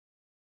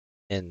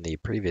In the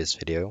previous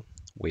video,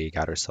 we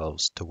got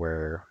ourselves to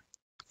where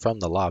from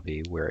the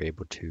lobby, we're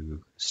able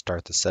to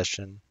start the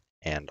session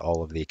and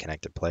all of the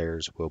connected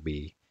players will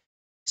be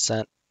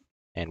sent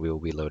and we will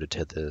be loaded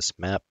to this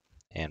map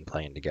and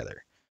playing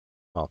together.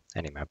 Well,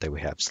 any map that we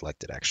have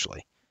selected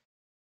actually.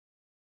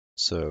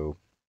 So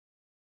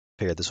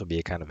I figured this would be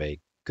a kind of a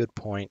good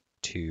point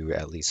to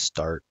at least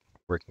start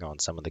working on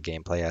some of the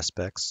gameplay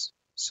aspects.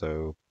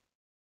 So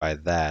by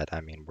that,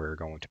 I mean we're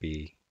going to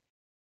be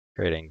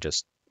creating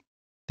just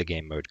the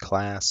game mode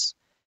class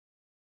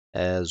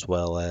as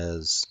well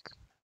as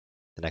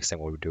the next thing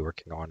we'll be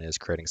working on is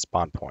creating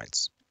spawn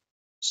points.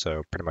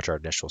 So pretty much our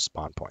initial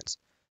spawn points.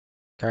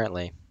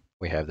 Currently,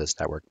 we have this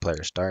network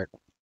player start.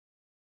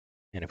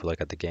 And if we look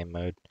at the game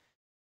mode,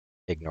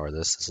 ignore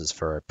this. This is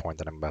for a point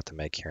that I'm about to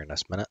make here in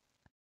this minute.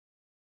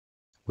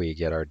 We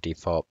get our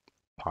default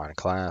pawn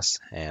class.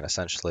 And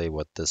essentially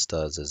what this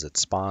does is it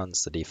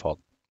spawns the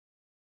default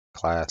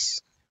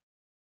class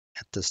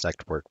at this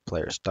network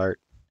player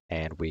start.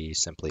 And we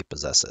simply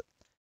possess it.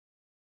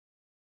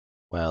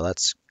 Well,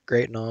 that's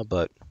great and all,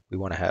 but we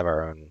want to have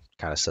our own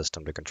kind of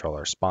system to control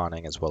our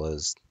spawning as well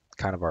as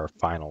kind of our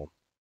final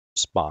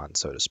spawn,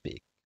 so to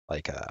speak.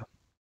 Like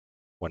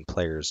when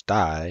players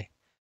die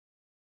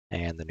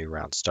and the new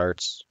round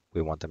starts,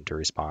 we want them to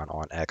respawn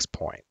on X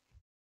point.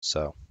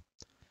 So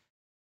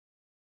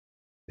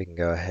we can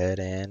go ahead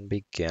and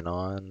begin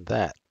on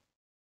that.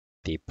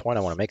 The point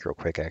I want to make real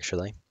quick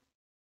actually.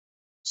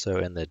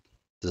 So this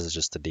is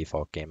just the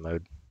default game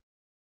mode.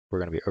 We're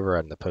going to be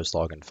overriding the post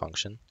login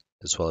function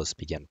as well as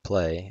begin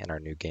play in our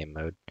new game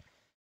mode.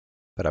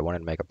 But I wanted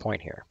to make a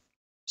point here.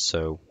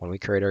 So when we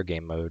create our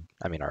game mode,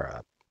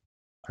 our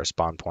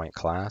spawn point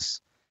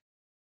class,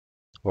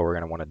 what we're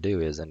going to want to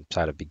do is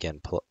inside of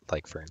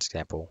like for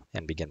example,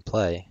 in begin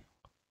play,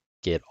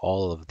 get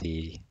all of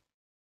the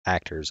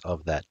actors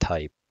of that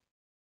type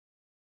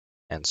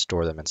and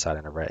store them inside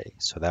an array.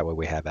 So that way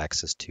we have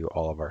access to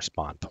all of our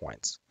spawn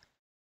points.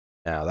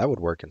 Now that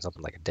would work in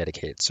something like a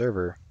dedicated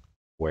server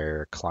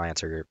where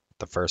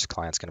the first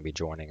client's going to be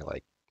joining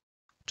like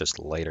just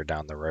later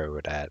down the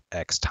road at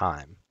X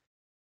time.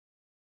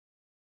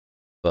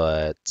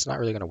 But it's not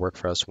really going to work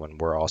for us when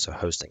we're also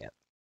hosting it.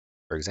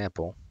 For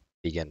example,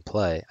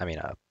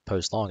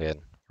 post login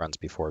runs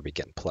before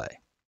begin play.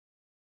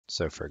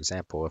 So for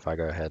example, if I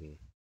go ahead and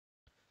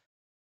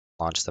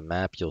launch the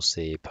map, you'll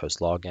see post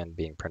login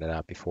being printed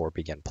out before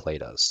begin play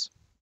does.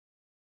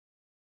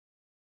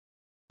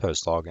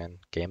 Post login,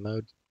 game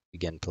mode,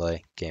 begin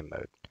play, game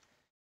mode.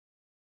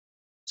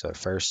 So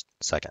first,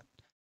 second.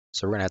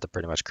 So we're gonna have to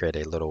pretty much create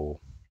a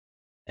little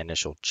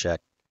initial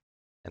check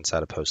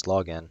inside of post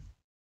login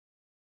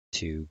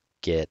to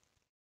get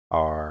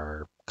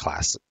our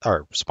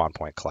spawn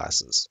point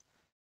classes.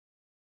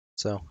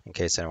 So in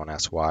case anyone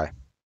asks why,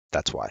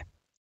 that's why.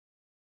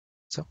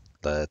 So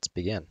let's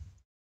begin.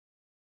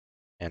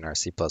 In our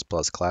C++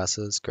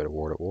 classes, go to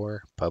War to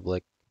War,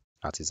 Public,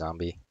 Nazi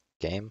Zombie,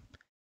 Game.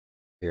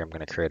 Here I'm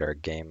going to create our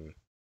game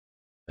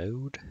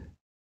mode.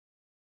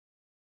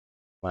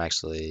 Well,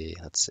 actually,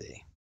 let's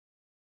see.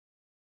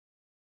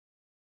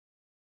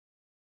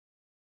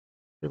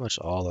 Pretty much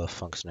all the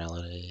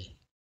functionality.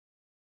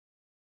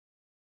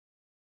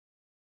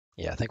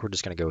 Yeah, I think we're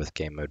just going to go with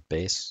game mode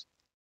base.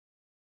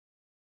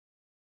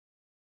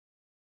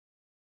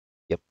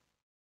 Yep.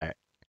 All right.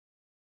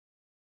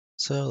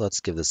 So let's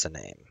give this a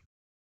name.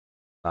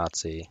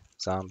 Nazi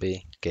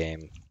Zombie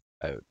Game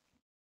Mode.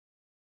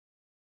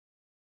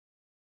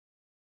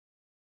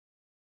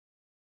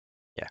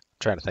 Yeah, I'm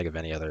trying to think of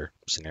any other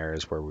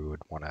scenarios where we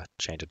would want to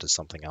change it to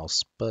something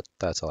else, but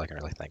that's all I can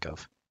really think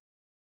of.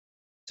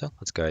 So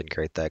let's go ahead and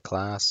create that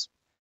class,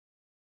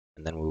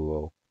 and then we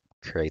will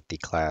create the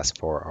class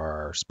for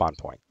our spawn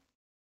point.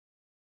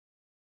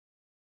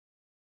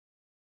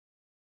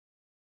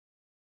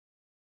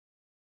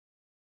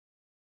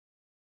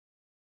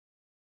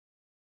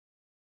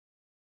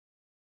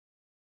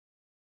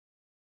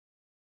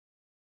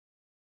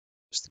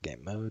 Just the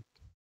game mode.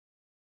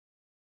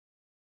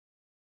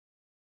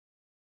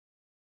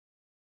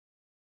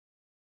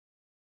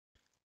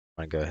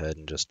 I'm going to go ahead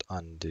and just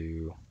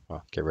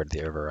get rid of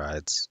the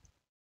overrides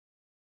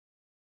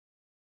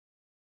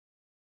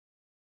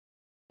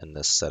in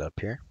this setup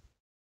here.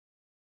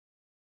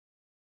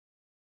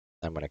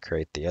 I'm going to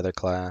create the other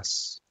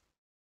class.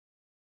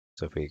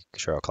 So if we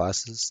show our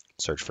classes,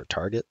 search for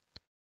target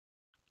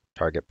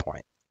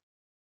point.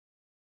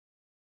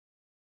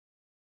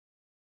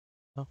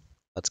 Oh,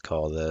 let's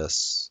call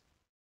this,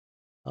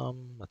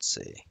 let's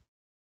see,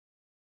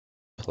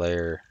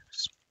 player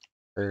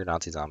or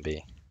Nazi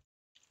Zombie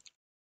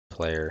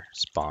player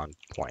spawn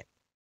point.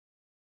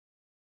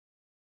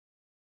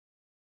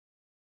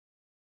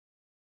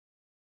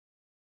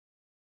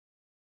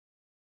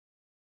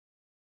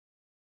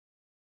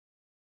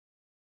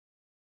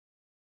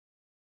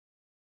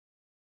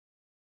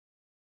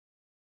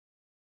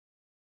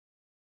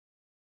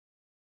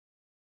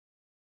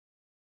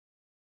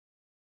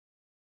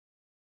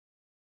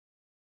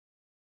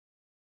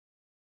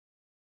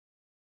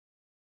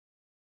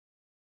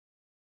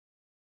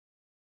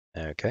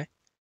 Okay.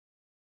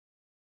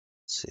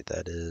 Let's see,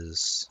 that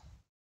is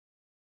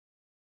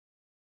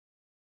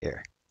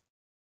here.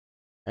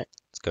 All right,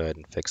 let's go ahead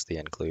and fix the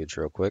includes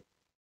real quick.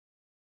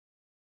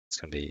 It's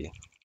going to be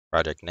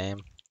project name.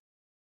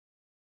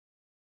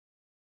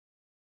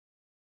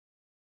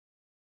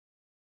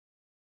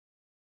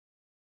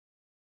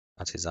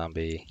 Nazi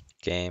zombie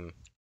game,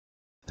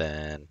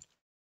 then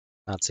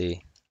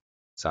Nazi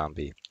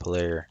zombie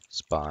player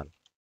spawn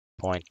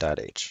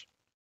point.h.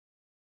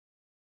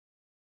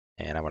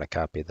 And I'm going to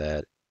copy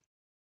that.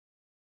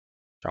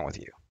 What's wrong with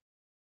you?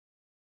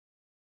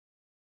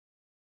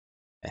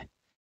 Okay.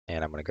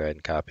 And I'm going to go ahead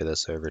and copy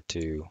this over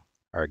to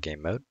our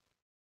game mode.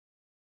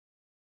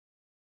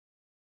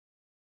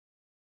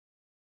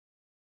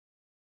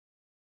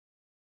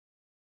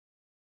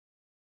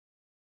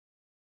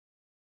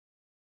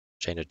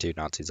 Change it to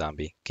Nazi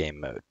zombie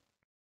game mode.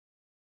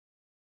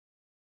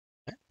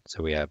 Okay.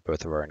 So we have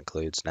both of our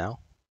includes now.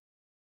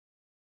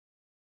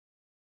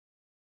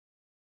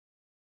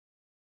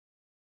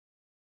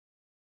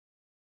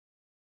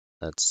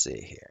 Let's see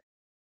here.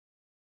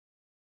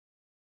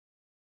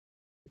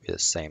 Be the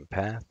same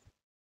path.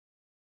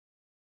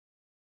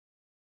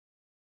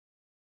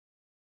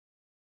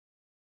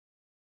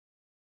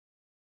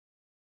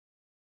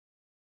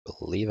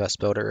 Believe I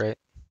spelled it right.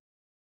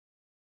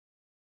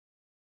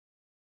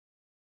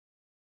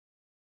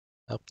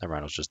 Oh, never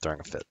mind, I was just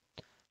throwing a fit.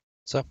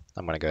 So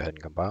I'm going to go ahead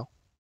and compile.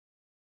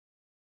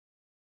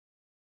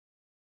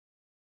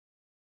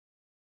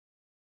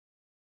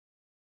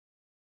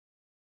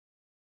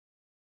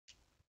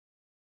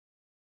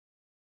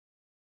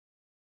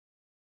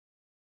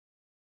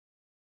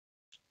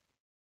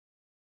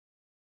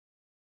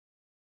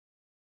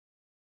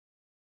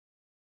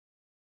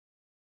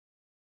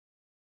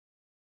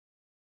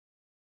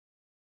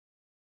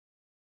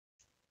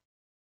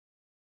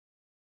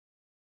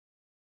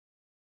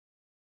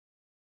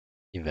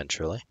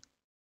 Eventually.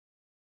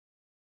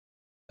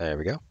 There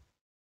we go.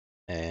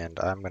 And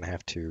I'm going to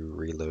have to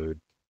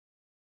reload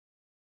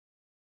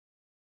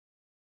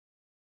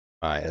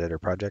my editor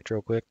project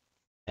real quick.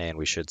 And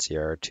we should see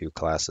our two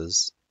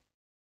classes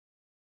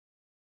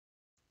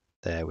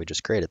that we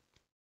just created.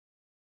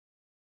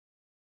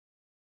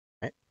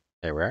 All right,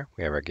 there we are.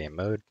 We have our game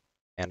mode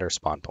and our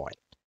spawn point.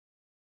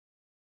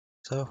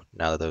 So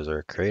now that those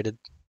are created,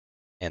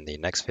 in the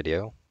next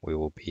video, we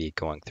will be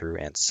going through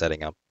and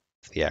setting up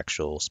the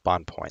actual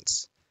spawn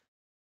points.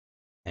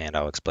 And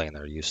I'll explain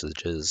their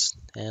usages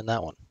in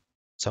that one.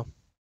 So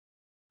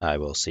I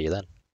will see you then.